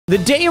The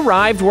day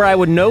arrived where I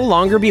would no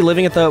longer be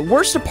living at the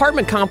worst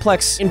apartment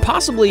complex in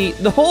possibly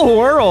the whole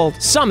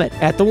world, Summit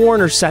at the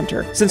Warner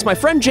Center. Since my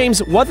friend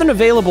James wasn't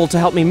available to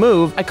help me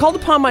move, I called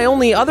upon my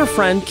only other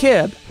friend,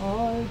 Kib.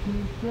 I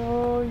can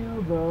show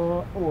you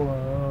the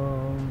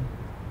world,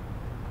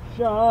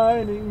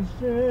 shining,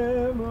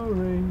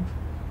 shimmering.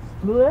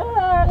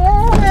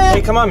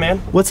 Hey, come on, man.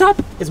 What's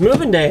up? It's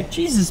moving day.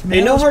 Jesus, man.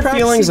 Hey, no hard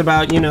feelings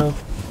about, you know,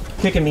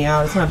 kicking me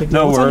out. It's not a big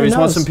deal. No worries.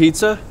 Want some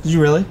pizza? Did you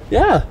really?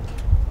 Yeah.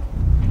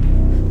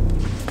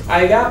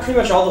 I got pretty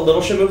much all the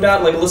little shit moved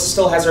out. Like, Alyssa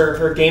still has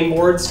her game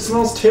boards. It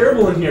smells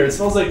terrible in here. It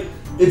smells like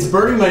it's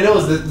burning my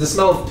nose. The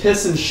smell of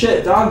piss and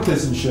shit. Dog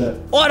piss and shit.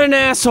 What an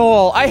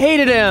asshole! I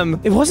hated him!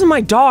 It wasn't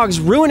my dogs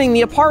ruining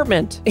the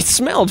apartment. It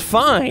smelled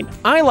fine.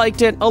 I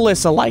liked it,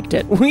 Alyssa liked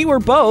it. We were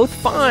both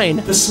fine.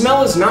 The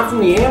smell is not from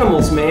the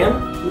animals, man.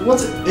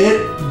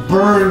 It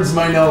burns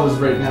my nose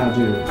right now,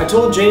 dude. I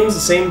told James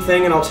the same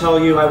thing, and I'll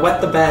tell you, I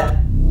wet the bed.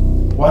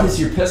 Why does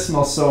your piss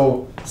smell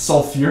so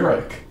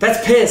sulfuric?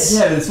 That's piss!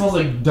 Yeah, it smells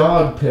like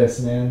dog piss,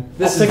 man.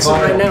 I'll fix it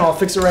right now, I'll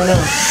fix it right now.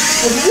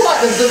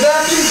 What? Is the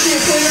vacuum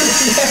cleaner?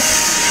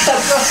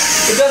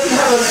 It doesn't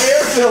have an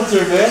air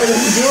filter, man. It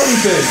doesn't do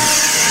anything.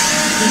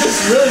 You're just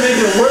really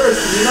making it worse.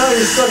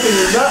 You're sucking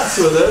your nuts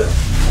with it.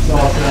 It's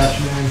all trash,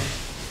 man.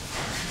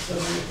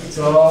 It's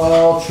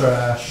all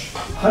trash.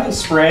 Honey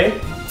spray?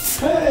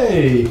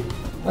 Hey!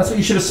 That's what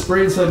you should have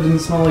sprayed so it didn't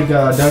smell like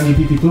doggy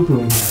pee pee poo poo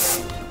in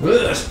here.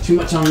 Ugh, too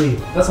much on me.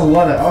 That's a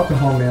lot of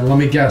alcohol, man. Let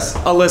me guess.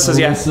 Alyssa's,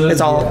 yeah. It's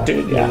all, yeah.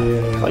 dude, yeah.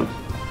 Like,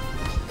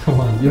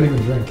 come on, you don't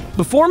even drink.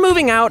 Before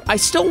moving out, I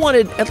still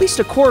wanted at least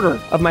a quarter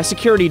of my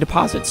security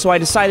deposit, so I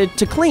decided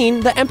to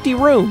clean the empty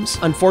rooms.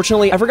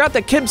 Unfortunately, I forgot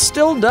that Kib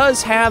still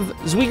does have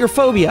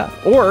Zweegerphobia,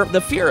 or the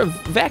fear of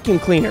vacuum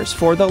cleaners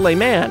for the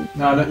layman.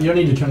 No, you don't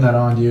need to turn that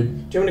on,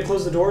 dude. Do you want me to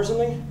close the door or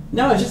something?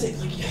 No, it's just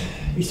like,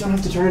 you just don't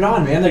have to turn it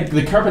on, man.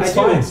 The carpet's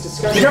fine. It's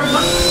disgusting.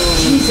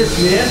 Jesus,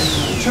 man.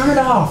 Turn it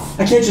off.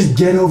 I can't just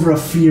get over a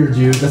fear,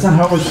 dude. That's not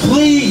how it works.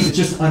 Please! It's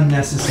just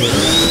unnecessary.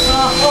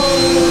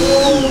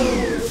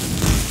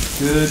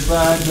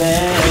 Goodbye,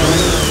 man.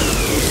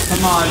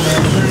 Come on,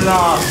 man. Turn it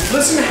off.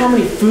 Listen to how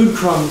many food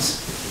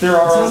crumbs there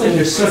are. Sounds like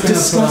you're sucking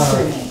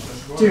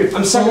disgusting. Dude,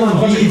 I'm sucking on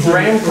a bunch of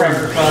graham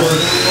cracker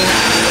crumbs.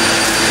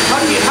 How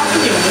can you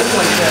live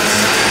like this?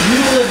 You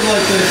live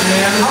like this,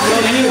 man. How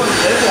can anyone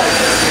live like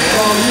this?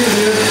 Oh, you,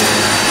 dude.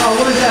 Oh,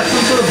 what is that?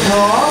 Some sort of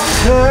bra?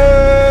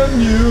 Can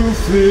you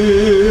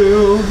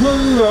feel the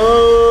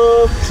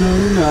love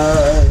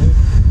tonight?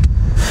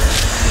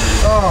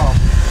 Oh,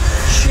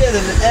 shit,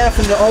 and an F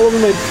and all over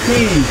my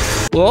pee.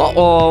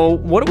 Uh-oh,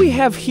 what do we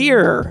have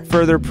here?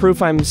 Further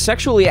proof I'm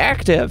sexually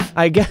active.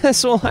 I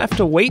guess we'll have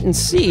to wait and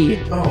see.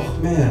 Oh,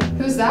 man.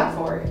 Who's that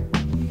for?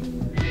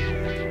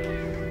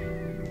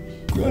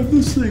 Grab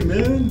this thing,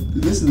 man.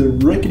 This is the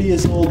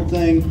ricketiest old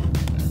thing.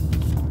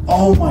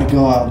 Oh my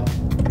god.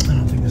 I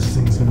don't think this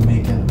thing's gonna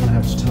make it. I'm gonna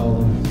have to tell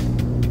them.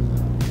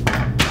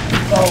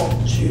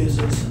 Oh,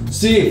 Jesus.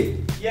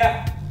 Steve!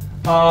 Yeah.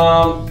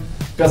 Got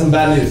some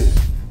bad news.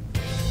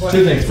 What?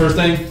 Two things. First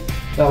thing,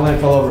 that lamp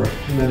fell over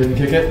and I didn't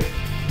kick it.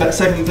 That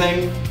second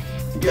thing,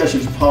 you guys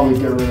should probably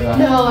get rid of that.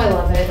 No, I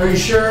love it. Are you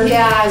sure?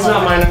 Yeah, I It's love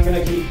not it. mine, I'm not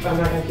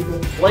gonna keep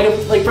it.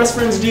 Like best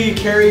friends do, you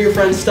carry your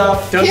friend's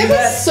stuff. Don't do Kib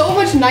that. is so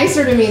much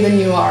nicer to me than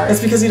you are.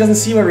 That's because he doesn't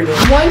see what we're doing.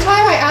 One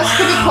time I asked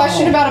him a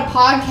question about a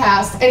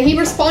podcast and he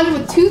responded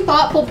with 2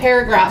 thoughtful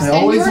paragraphs. I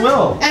always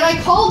will. And I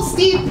called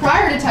Steve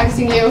prior to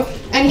texting you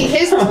and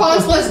his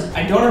response was,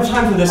 I don't have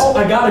time for this,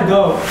 I gotta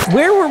go.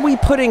 Where were we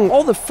putting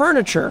all the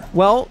furniture?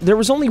 Well, there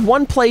was only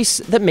one place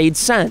that made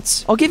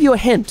sense. I'll give you a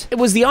hint. It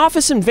was the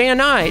office in Van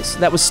Nuys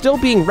that was still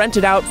being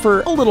rented out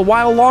for a little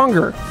while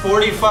longer.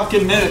 40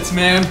 fucking minutes,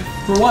 man.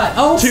 For what?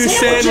 Oh, 2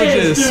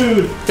 sandwiches.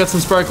 Dude. Got some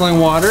sparkling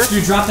water.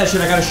 You drop that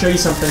shit, I gotta show you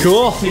something.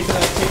 Cool. Take the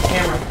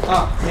camera.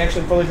 Oh, you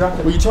actually fully dropped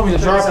it. Well, you told me to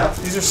Check drop this it. out.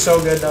 These are so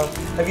good though.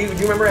 Do you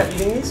remember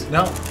eating these?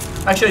 No.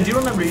 Actually, I do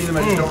remember eating them.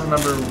 I just don't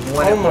remember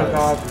when it was. Oh my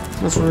god.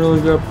 That's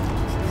really good.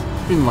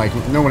 Didn't like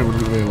them. No one would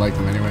really like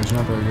them anyways. They're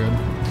not very good.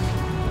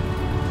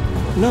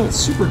 No, it's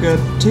super good.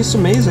 Tastes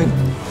amazing.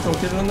 Don't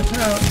get it on the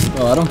couch.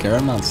 Well, I don't care.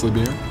 I'm not sleepy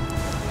here.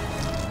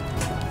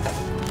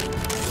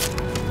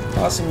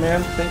 Awesome,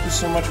 man. Thank you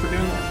so much for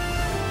doing that.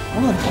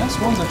 One of the best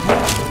ones I've had.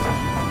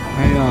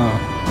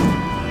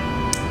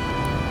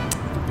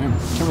 Damn,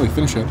 can't really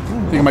finish it.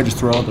 I think I might just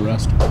throw out the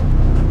rest.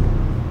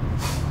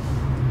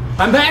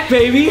 I'm back,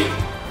 baby.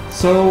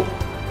 So,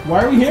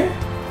 why are we here?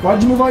 Why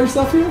did you move all your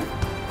stuff here?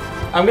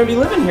 I'm gonna be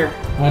living here.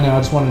 I know, I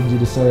just wanted you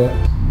to say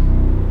it.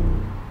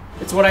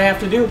 It's what I have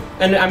to do.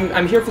 And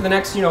I'm here for the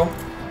next,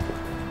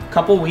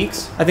 couple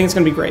weeks. I think it's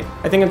gonna be great.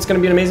 I think it's gonna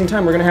be an amazing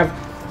time. We're gonna have,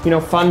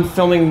 fun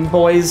filming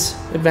boys'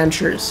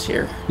 adventures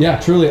here. Yeah,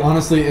 truly,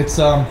 honestly, it's,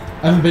 I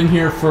haven't been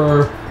here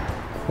for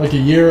like a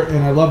year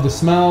and I love the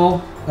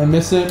smell. I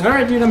miss it. All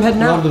right, dude, I'm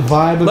heading I out. love the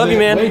vibe of Love it. you,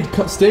 man. Wait,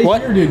 stay What?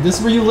 here, dude. This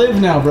is where you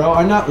live now, bro.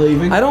 I'm not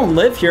leaving. I don't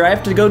live here. I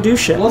have to go do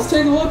shit. Let's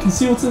take a look and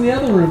see what's in the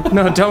other room.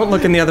 No, don't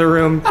look in the other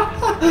room.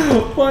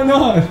 Why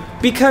not?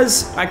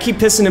 Because I keep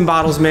pissing in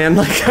bottles, man.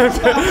 Like,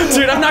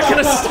 dude, I'm not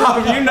gonna stop.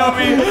 You know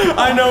me.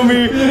 I know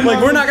me.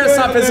 Like, we're not gonna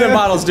stop pissing in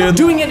bottles, dude.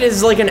 Doing it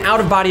is like an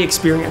out-of-body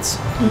experience,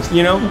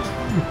 you know?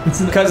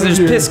 Because there's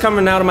piss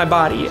coming out of my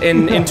body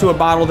and into a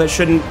bottle that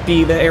shouldn't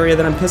be the area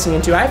that I'm pissing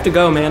into. I have to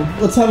go, man.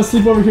 Let's have a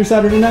sleepover here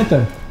Saturday night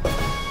then.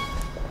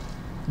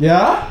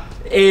 Yeah?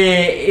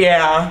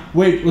 Yeah.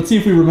 Wait, let's see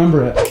if we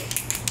remember it.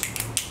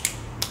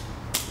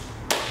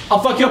 I'll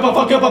fuck you up, I'll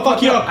fuck you up, I'll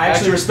fuck you up. I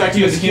actually respect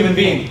you as a human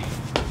being.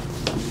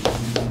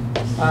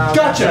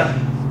 Gotcha!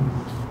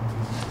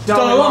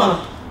 Dalai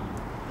Lama.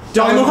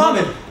 Dalai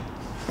Muhammad.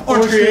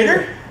 Orange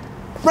Creator.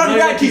 Ronnie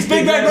Radke's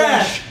Big Bad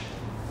Rash.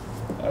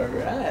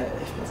 Alright.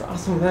 That's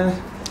awesome,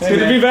 man. It's good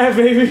to be back,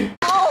 baby.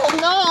 Oh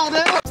no,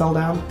 that Fell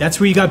down. That's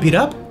where you got beat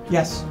up?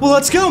 Yes. Well,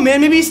 let's go,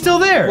 man. Maybe he's still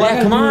there.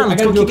 Yeah, come on,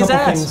 let's go kick his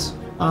ass.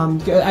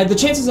 Things. The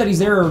chances that he's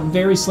there are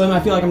very slim. I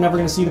feel like I'm never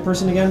going to see the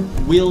person again.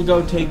 We'll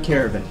go take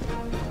care of it.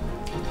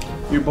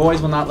 Your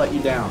boys will not let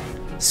you down.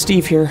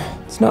 Steve here.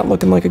 It's not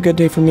looking like a good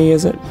day for me,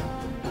 is it?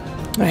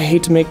 I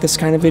hate to make this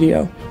kind of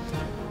video,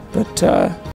 but